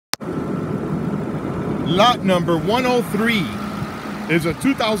Lot number 103 is a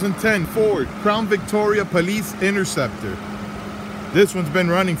 2010 Ford Crown Victoria Police Interceptor. This one's been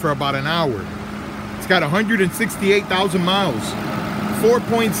running for about an hour. It's got 168,000 miles.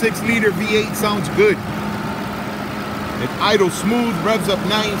 4.6 liter V8 sounds good. It idles smooth, revs up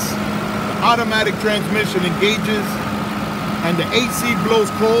nice. The automatic transmission engages, and the AC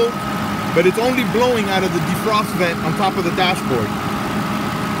blows cold, but it's only blowing out of the defrost vent on top of the dashboard.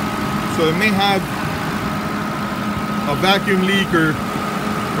 So it may have a vacuum leak or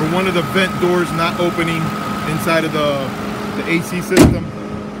one of the vent doors not opening inside of the AC system,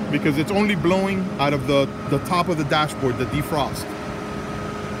 because it's only blowing out of the top of the dashboard, the defrost.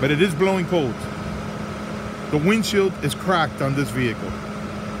 But it is blowing cold. The windshield is cracked on this vehicle.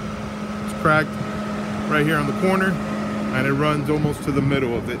 It's cracked right here on the corner, and it runs almost to the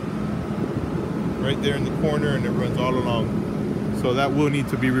middle of it. Right there in the corner, and it runs all along. So that will need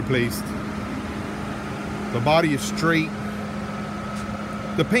to be replaced. The body is straight.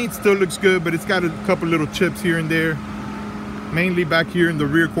 The paint still looks good, but it's got a couple little chips here and there. Mainly back here in the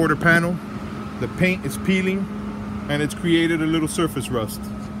rear quarter panel. The paint is peeling, and it's created a little surface rust.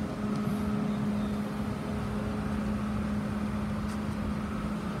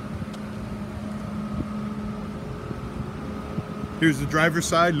 Here's the driver's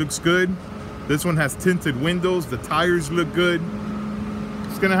side, looks good. This one has tinted windows, the tires look good.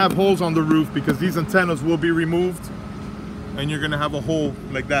 It's gonna have holes on the roof because these antennas will be removed, and you're gonna have a hole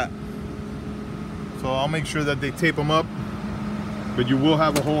like that. So I'll make sure that they tape them up, but you will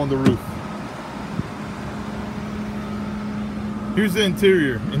have a hole on the roof. Here's the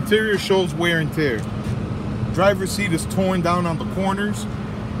interior. Interior shows wear and tear. Driver's seat is torn down on the corners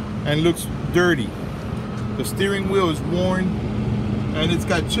and looks dirty. The steering wheel is worn, and it's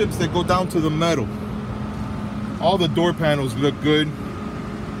got chips that go down to the metal. All the door panels look good,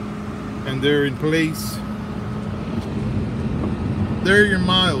 and they're in place. There are your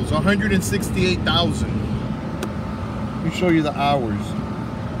miles, 168,000. Let me show you the hours.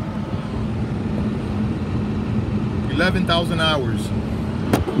 11,000 hours.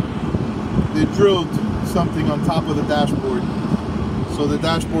 They drilled something on top of the dashboard, so the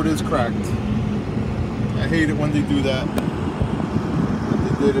dashboard is cracked. I hate it when they do that.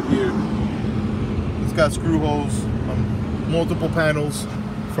 They did it here. It's got screw holes on multiple panels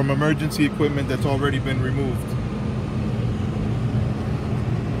from emergency equipment that's already been removed.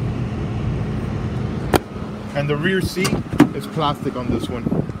 And the rear seat is plastic on this one.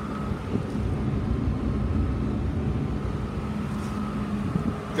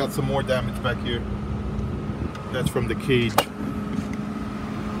 Got some more damage back here. That's from the cage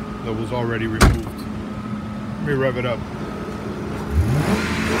that was already removed. Let me rev it up.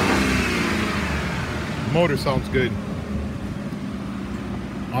 Motor sounds good.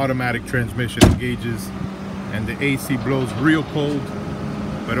 Automatic transmission engages, and the AC blows real cold,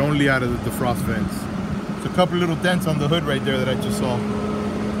 but only out of the defrost vents. There's a couple little dents on the hood right there that I just saw.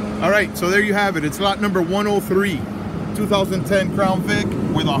 All right, so there you have it. It's lot number 103, 2010 Crown Vic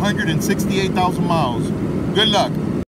with 168,000 miles. Good luck.